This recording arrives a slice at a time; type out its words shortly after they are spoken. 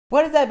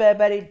What is up,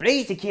 everybody?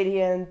 Blaze the Kid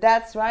here, and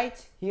that's right,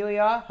 here we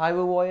are,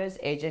 Hyrule Warriors,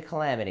 Age of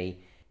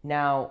Calamity.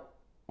 Now,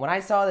 when I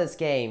saw this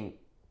game,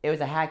 it was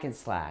a hack and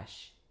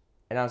slash,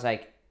 and I was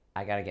like,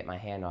 I gotta get my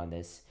hand on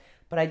this.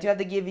 But I do have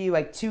to give you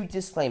like two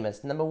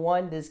disclaimers. Number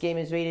one, this game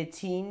is rated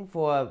teen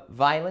for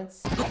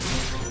violence,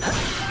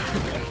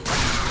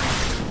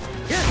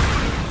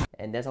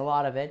 and there's a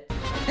lot of it.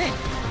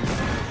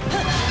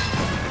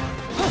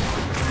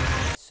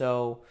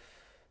 So,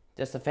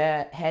 just a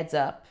fair heads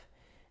up.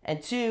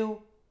 And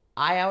two,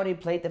 I already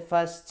played the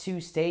first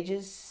two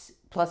stages,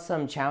 plus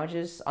some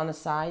challenges on the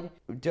side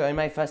during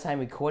my first time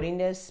recording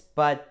this,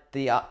 but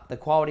the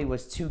quality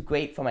was too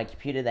great for my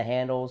computer to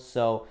handle,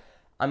 so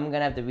I'm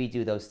gonna have to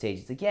redo those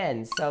stages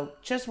again. So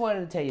just wanted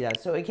to tell you that.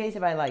 So in case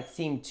if I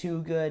seem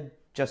too good,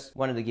 just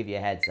wanted to give you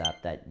a heads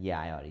up that yeah,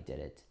 I already did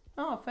it.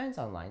 Oh, friends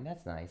online,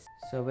 that's nice.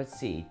 So let's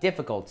see,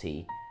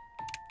 difficulty.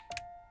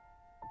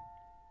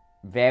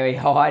 Very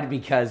hard,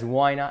 because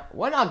why not?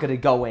 We're not gonna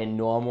go in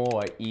normal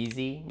or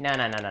easy. No.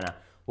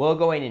 We're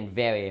going in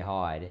very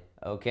hard,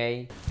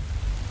 okay?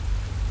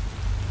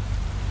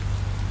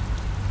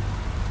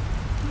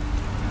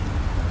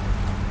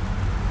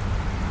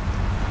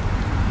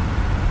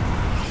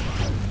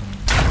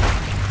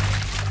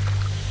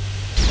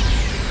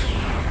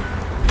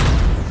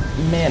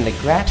 Man, the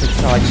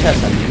graphics are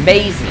just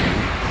amazing.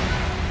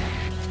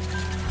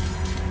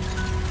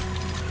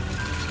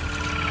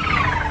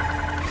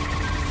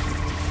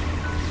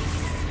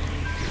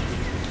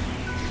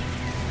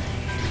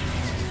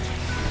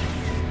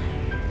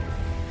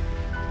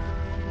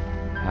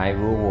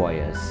 Hyrule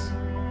Warriors.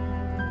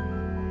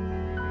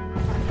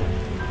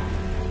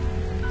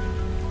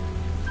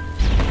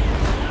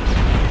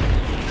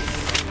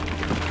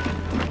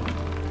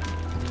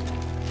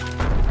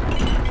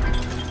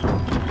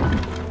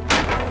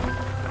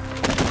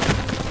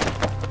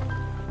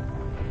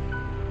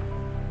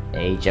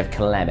 Age of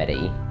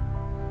Calamity.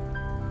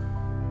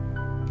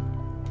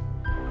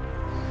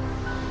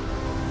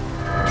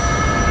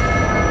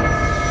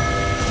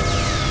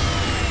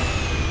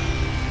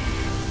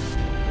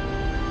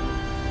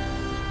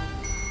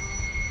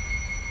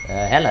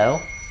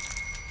 Hello.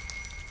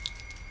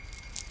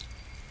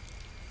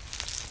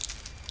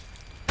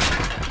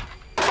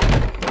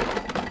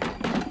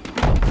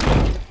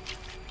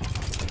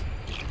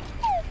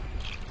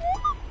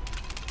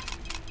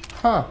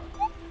 Huh.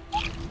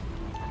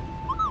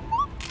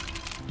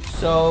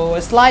 So,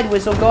 a slide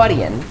whistle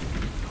guardian.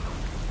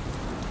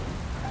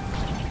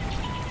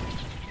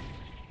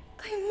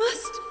 I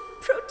must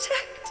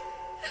protect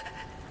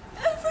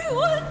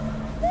everyone.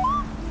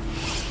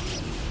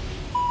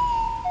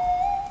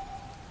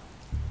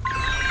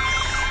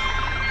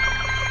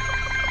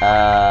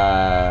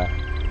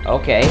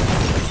 Okay.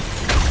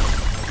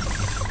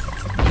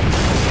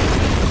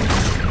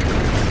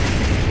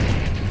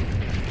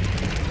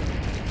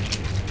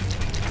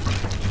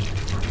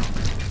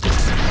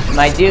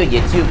 My dude,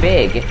 you're too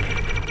big.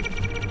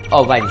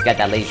 Oh, right, he's got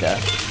that laser.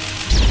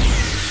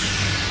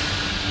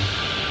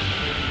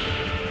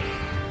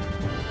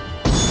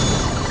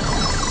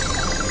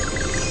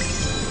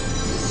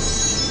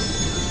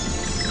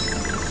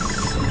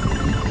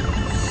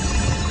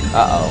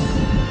 Uh-oh.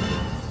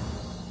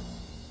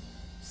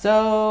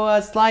 So,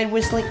 a slide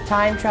whistling,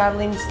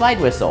 time-traveling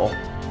slide whistle.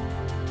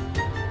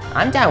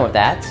 I'm down with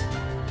that.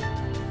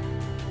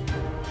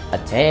 A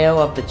Tale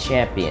of the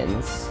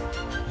Champions.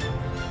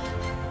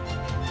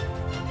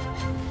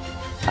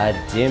 A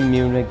dim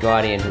moonlit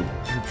guardian who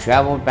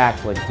traveled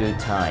backward through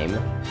time.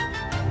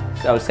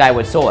 So,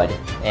 Skyward Sword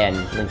and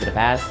Link to the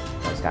Past.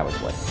 Oh, Skyward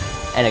Sword.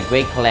 And a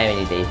great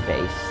calamity they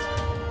faced.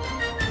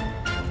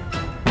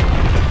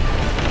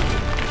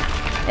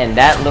 And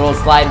that little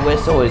slide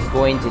whistle is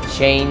going to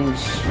change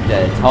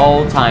the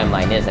whole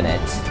timeline, isn't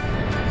it?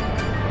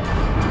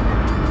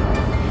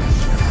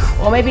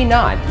 Well, maybe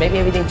not. Maybe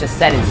everything's just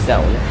set in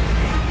stone.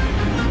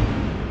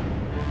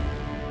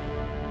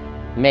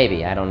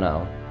 Maybe, I don't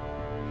know.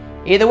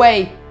 Either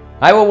way,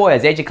 Hyrule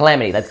Warriors, Age of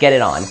Calamity, let's get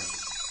it on.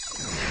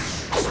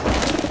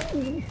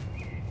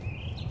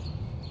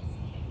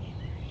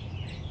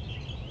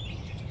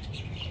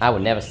 I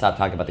would never stop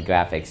talking about the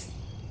graphics.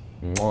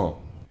 Mwah.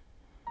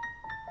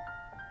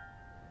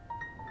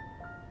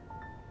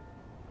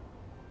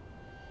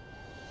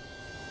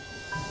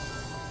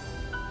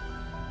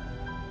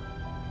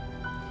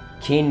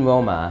 King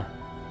Roma,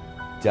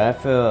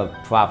 Death of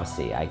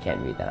Prophecy. I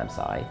can't read that, I'm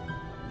sorry.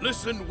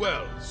 Listen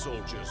well,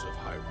 soldiers of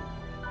Hyrule.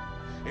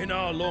 In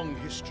our long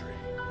history,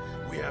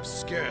 we have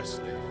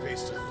scarcely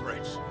faced a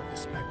threat of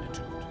this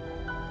magnitude.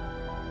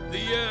 The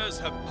years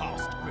have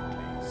passed quickly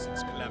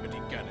since Calamity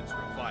Ganon's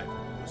revival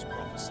was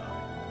prophesied.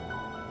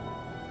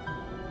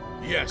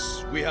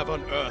 Yes, we have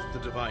unearthed the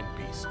divine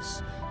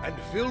beasts and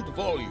filled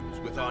volumes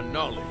with our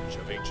knowledge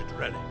of ancient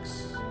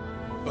relics.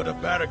 But a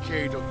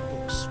barricade of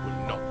books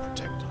will not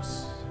protect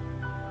us.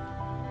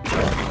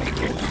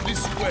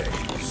 This way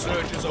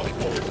surges a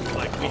horde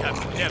like we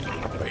have never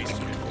faced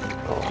before.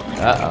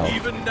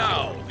 Even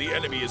now, the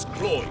enemy is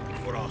clawing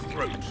for our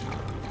throat.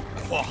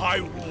 For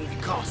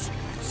Hyrule Castle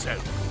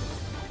itself.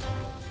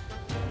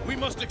 we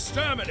must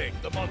exterminate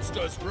the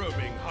monsters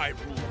roaming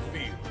Hyrule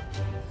Field.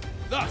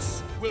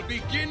 Thus, we'll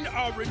begin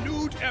our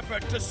renewed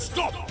effort to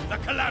stop the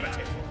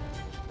Calamity.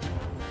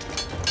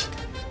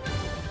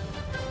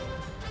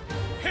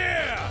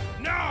 Here,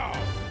 now,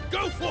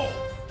 go forth!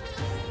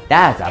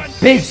 That's a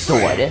big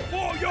sword!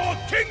 For your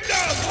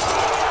kingdom!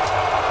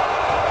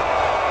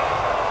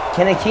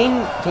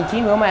 Can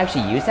King Roma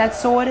actually use that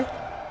sword?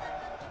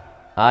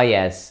 Ah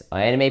yes, our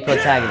anime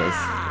protagonist.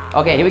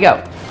 Okay, here we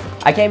go.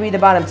 I can't read the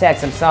bottom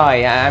text, I'm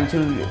sorry, I'm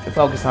too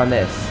focused on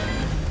this.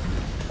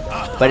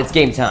 But it's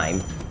game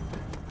time.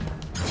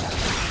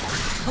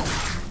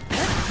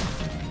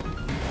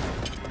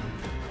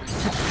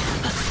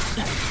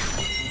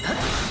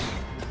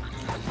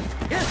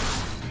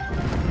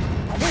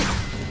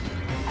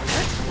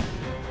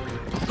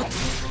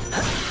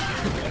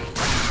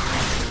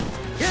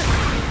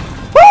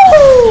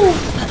 Woo!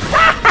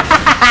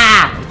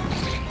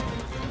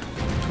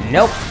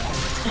 Nope.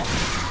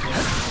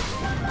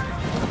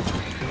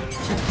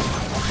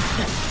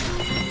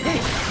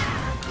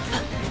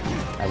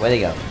 Alright, where'd they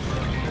go?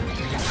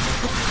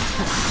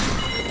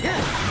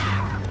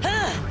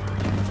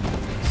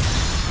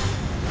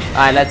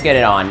 Alright, let's get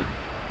it on.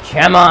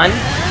 Come on!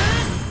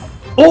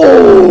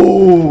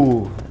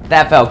 Ooh!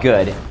 That felt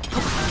good.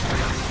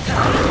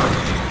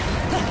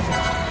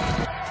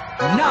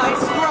 Nice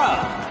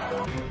throw!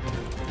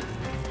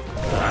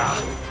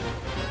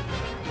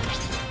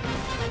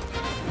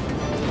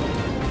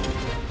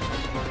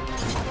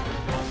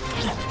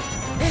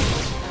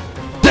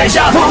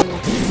 Deja vu!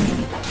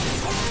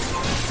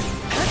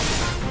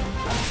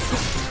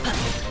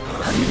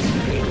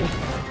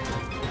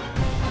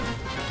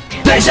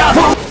 Deja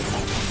vu!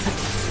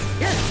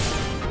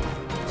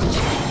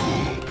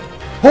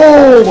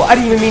 Oh! I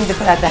didn't even mean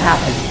for that to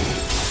happen.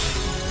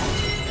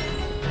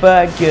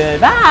 But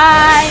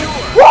goodbye!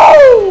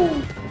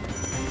 Woo!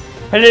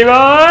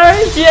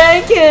 Leroy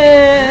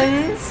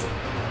Jenkins!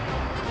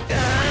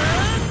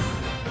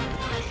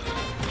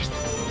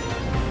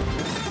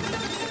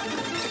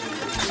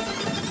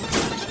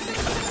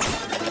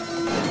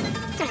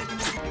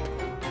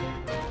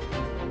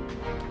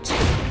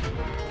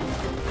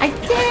 I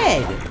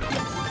did!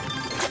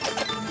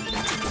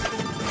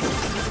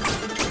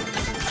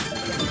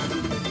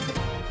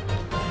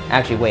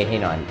 Actually, wait,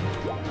 hang on.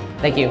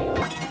 Thank you.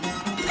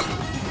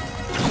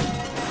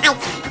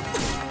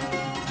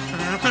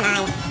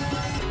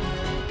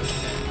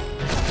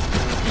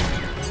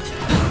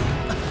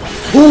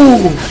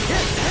 Ooh!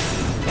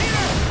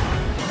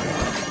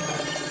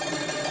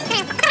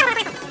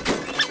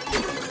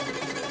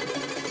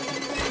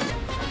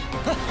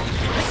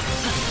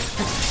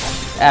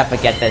 Ah,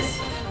 forget this.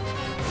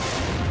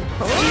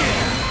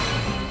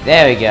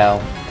 There we go.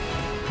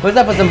 Who's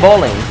up with some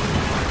bowling?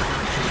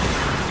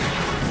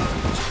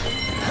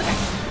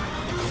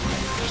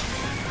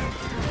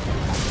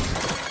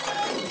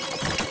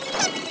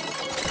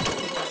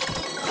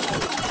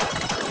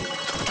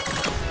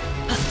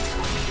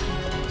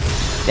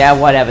 Yeah,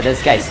 whatever,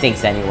 this guy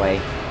stinks anyway.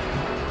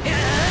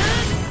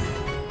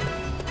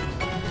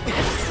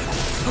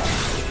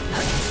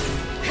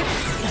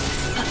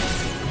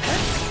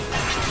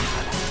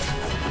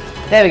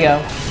 There we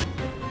go.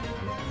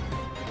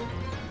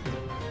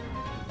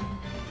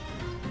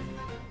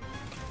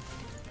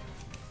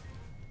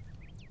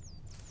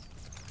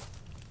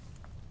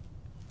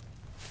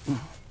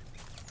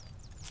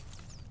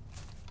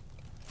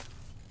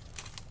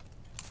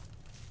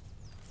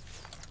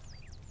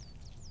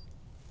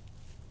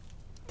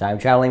 Time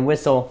traveling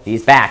whistle.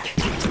 He's back.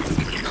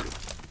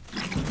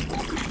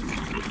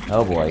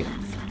 Oh boy.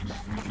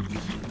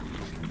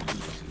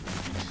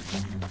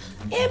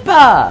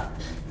 Impa!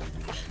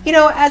 You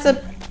know, as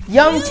a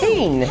young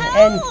teen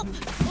and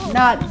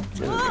not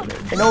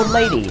an old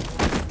lady.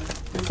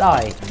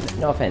 Sorry,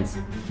 no offense.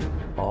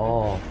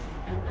 Oh.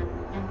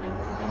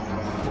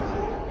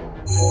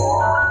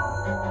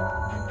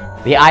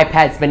 The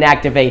iPad's been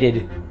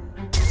activated.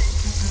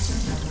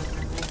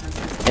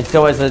 And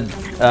so is a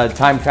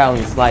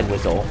time-traveling slide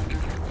whistle.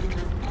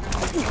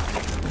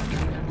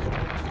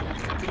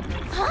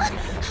 Huh?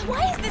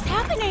 Why is this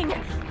happening?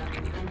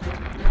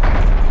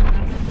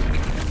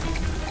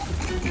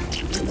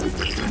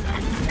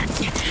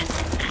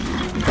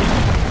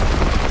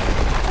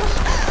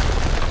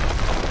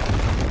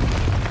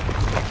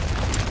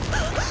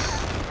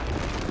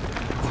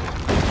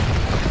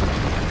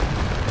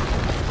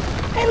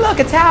 Hey look,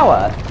 a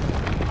tower!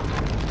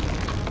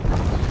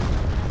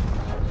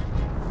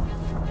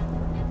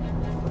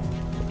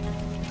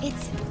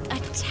 It's a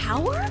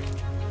tower?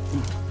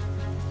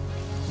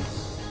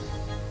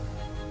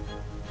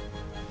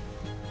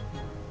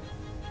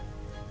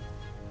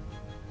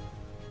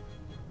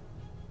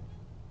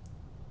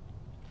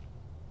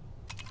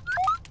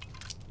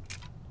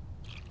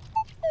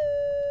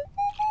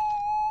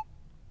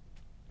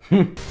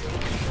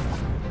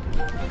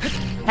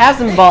 Have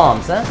some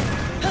bombs, huh?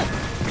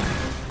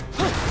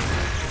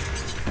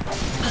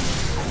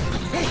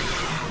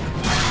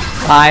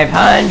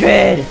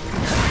 $500!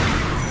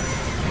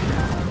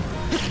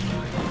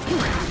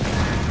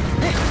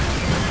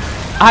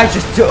 I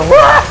just do.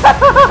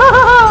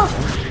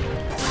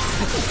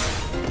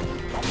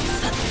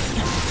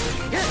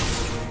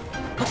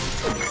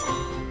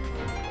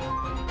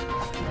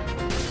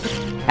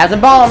 Have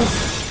some bombs.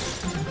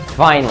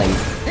 Finally.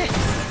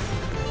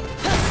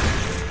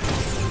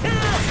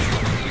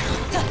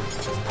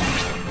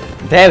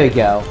 There we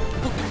go.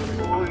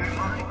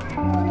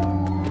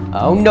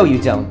 Oh no, you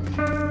don't.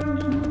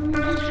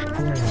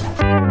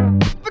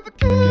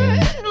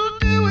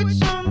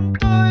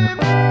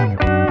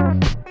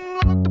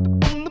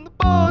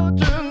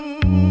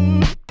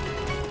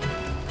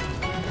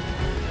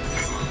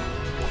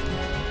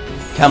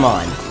 Come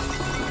on.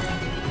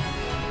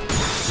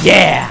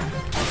 Yeah!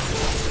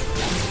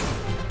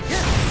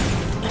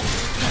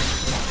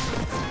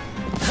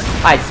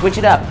 Alright, switch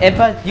it up.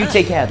 Impa, you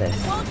take care of this.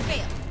 Won't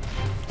fail.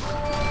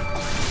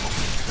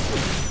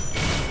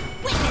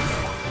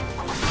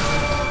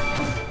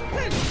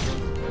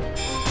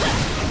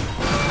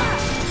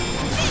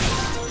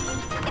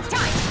 It's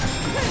time.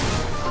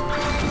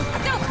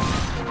 It's over.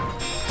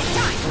 It's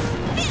time.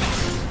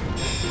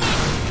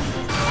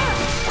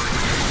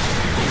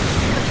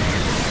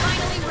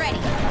 Finally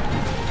ready.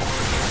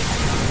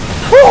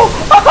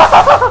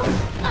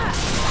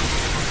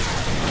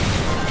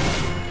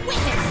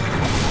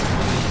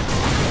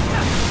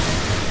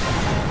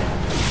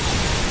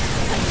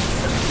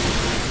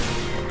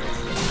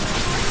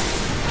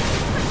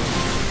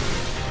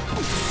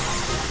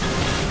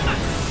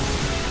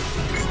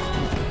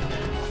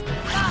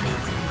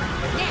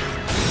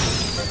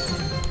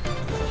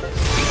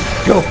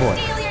 Go for it.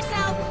 Steel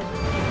yourself.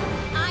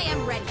 I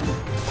am ready.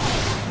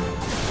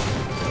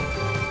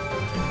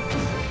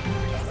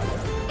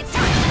 It's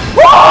time.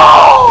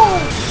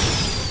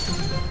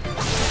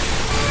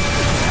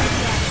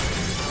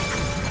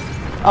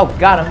 Oh,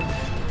 got him.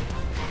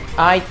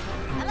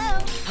 Hello.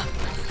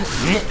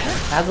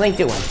 How's Link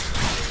doing?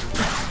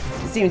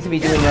 Seems to be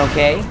doing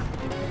okay.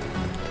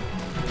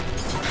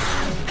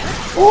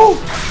 Ooh!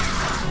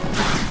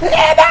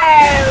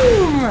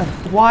 Boom!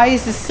 Why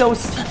is this so...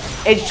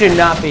 It should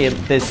not be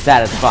this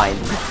satisfying,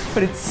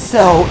 but it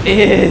so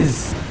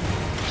is.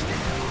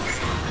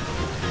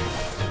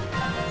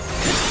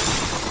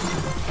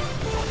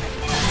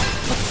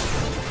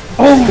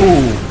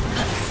 Oh!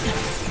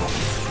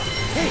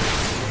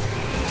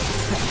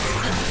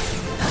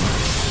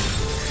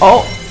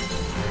 Oh!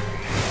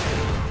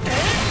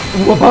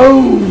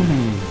 Boom!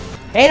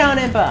 Hang on,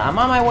 Impa, I'm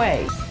on my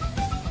way.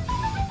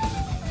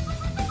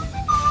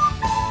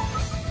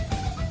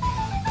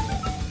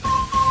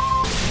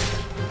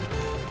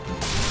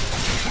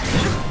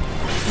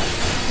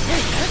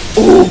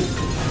 Ooh.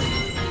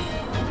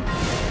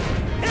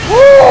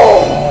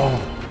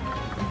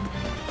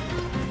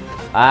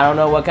 I don't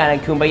know what kind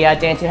of kumbaya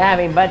dance you're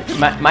having, but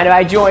mind if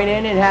I join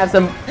in and have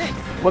some...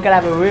 We're gonna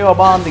have a real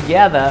bomb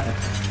together.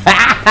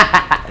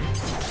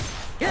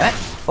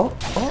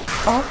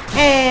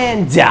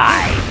 And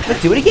die.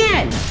 Let's do it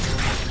again.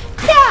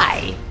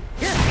 Die.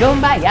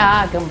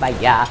 Kumbaya,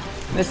 kumbaya.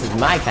 This is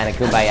my kind of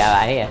kumbaya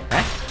right here.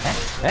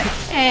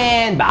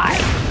 And bye.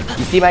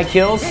 You see my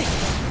kills?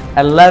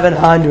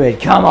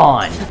 1100, come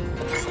on!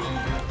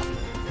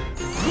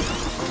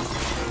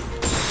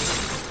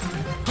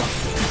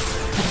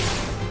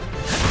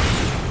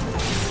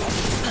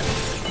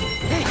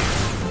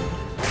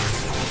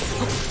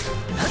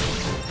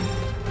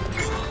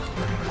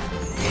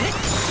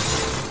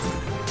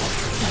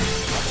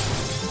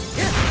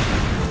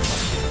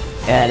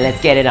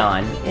 Let's get it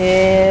on.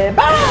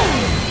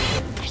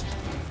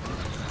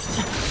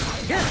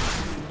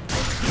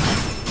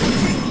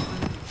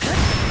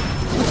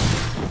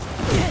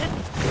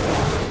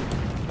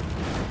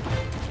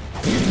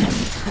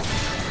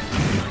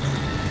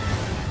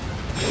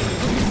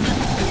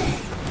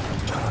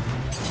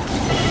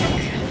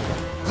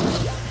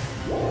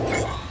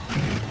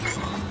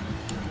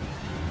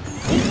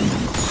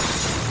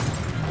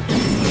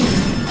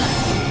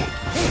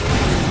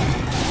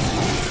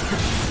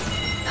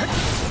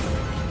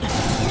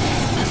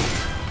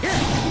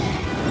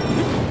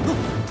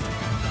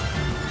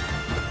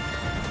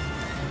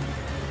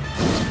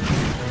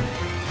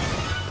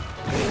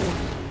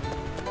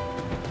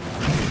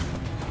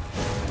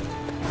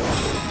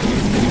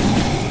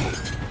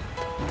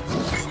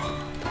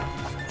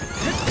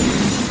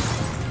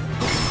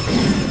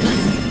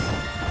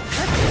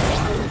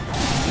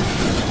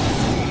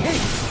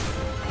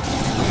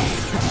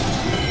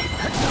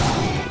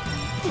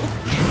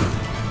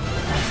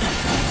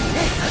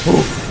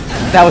 Boom!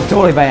 That was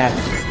totally by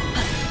accident.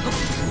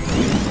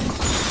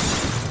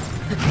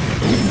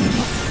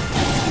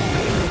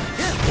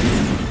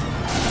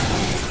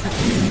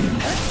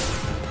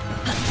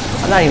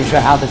 I'm not even sure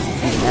how this is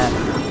even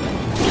happening.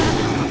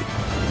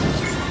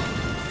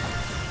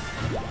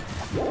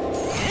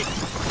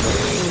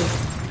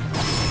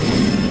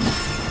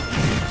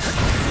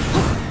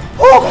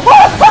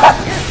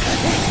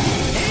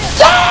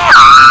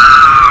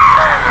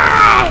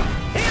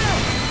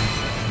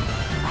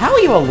 How are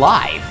you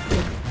alive?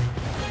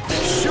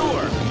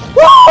 Sure.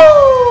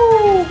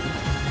 Woo!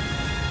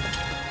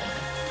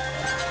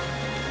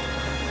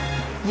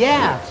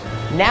 Yeah,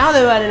 now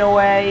they're running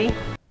away.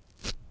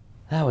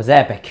 That was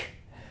epic.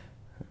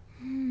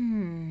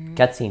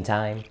 Cutscene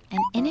time. An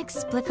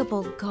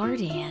inexplicable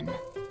guardian.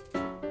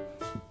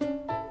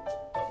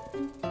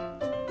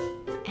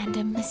 And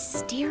a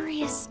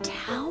mysterious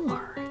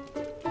tower.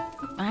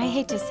 I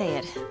hate to say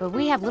it, but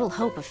we have little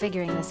hope of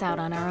figuring this out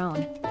on our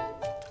own.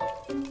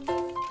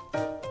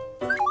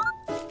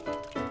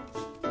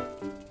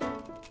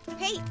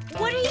 Hey,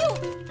 what are you?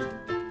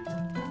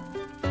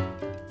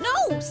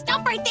 No!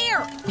 Stop right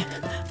there!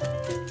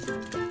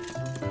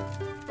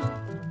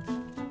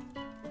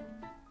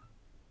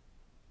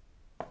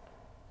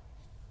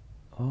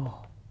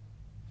 Oh.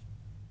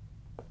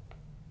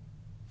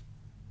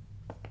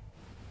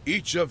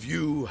 Each of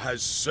you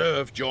has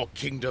served your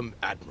kingdom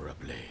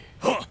admirably.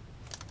 Huh!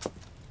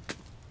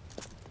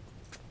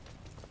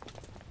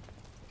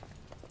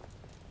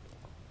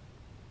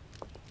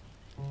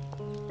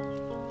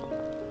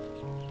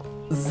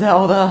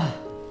 Zelda,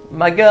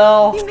 my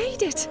girl. You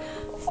made it!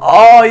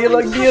 Oh, you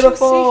look I'm glad you're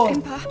beautiful. safe,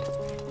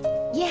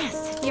 Impa.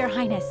 Yes, Your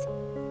Highness.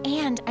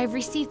 And I've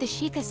received the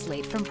Sheikah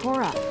slate from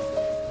Pora.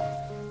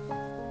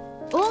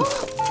 Oh!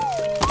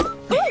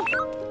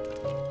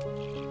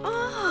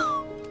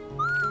 Oh!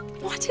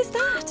 What is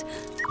that?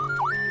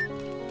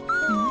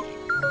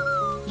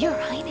 Your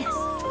Highness.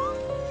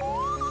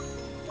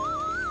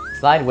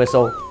 Slide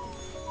whistle.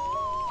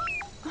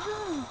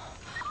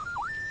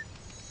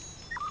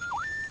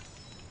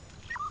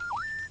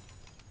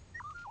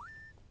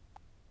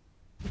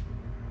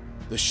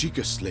 The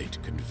Sheikah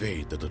slate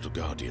conveyed the little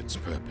guardian's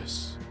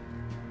purpose.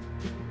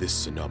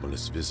 This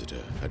anomalous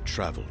visitor had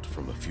traveled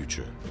from a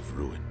future of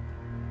ruin,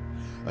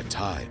 a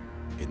time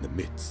in the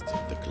midst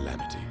of the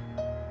Calamity,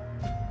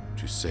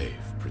 to save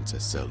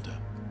Princess Zelda.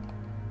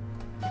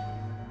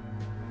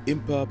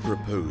 Impa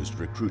proposed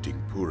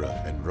recruiting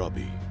Pura and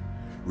Robbie,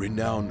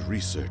 renowned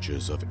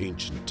researchers of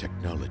ancient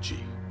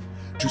technology,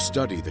 to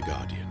study the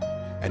Guardian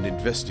and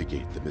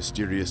investigate the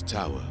mysterious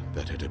tower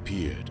that had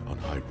appeared on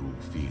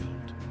Hyrule Field.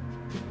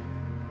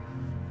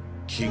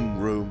 King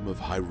Rome of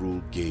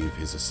Hyrule gave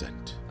his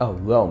assent. Oh,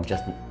 Rome,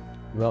 just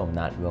Rome,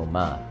 not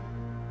Roma.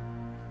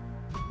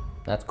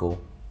 That's cool.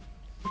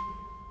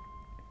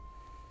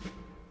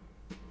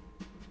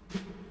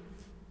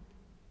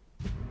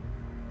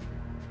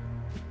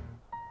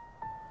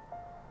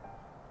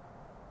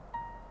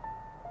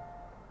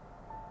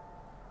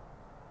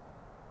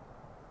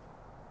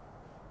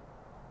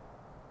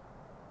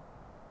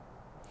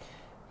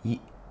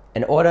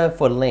 In order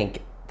for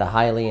Link, the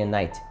Hylian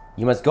Knight,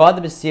 you must guard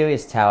the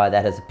mysterious tower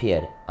that has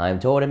appeared. I am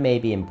told it may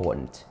be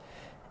important.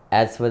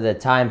 As for the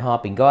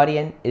time-hopping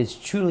guardian, it is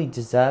truly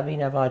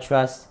deserving of our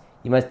trust.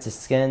 You must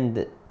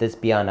discern this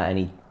beyond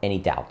any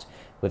doubt,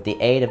 with the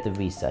aid of the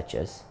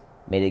researchers.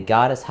 May the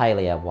goddess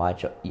Hylia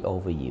watch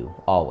over you,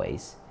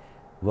 always.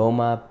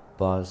 Roma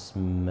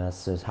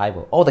Bosmasters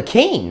Hyrule. Oh, the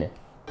king!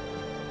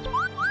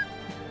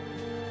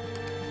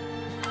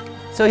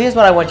 So here's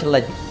what I want to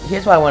let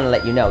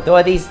you know. There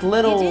are these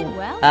little You did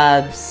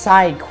well.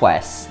 side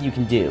quests you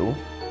can do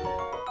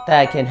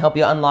that can help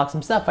you unlock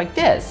some stuff like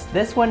this.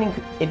 This one,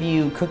 if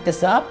you cook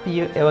this up,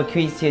 it will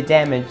increase your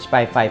damage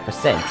by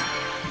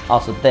 5%.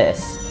 Also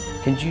this.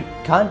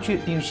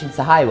 Contributions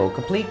to Hyrule.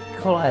 Complete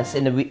quest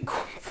in the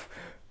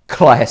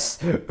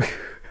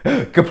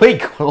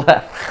Complete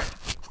quest.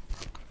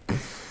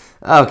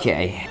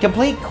 Okay.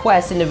 Complete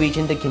quests in the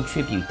region to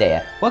contribute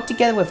there. Work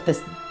together with the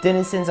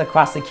denizens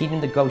across the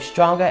kingdom to grow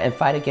stronger and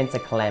fight against the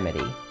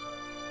Calamity.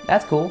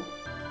 That's cool.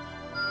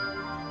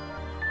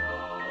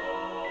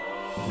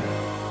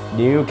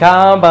 New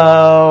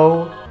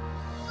combo!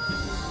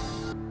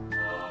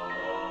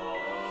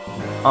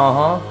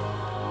 Uh-huh.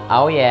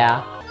 Oh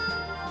yeah.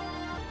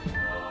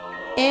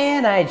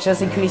 And I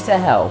just increased the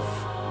health.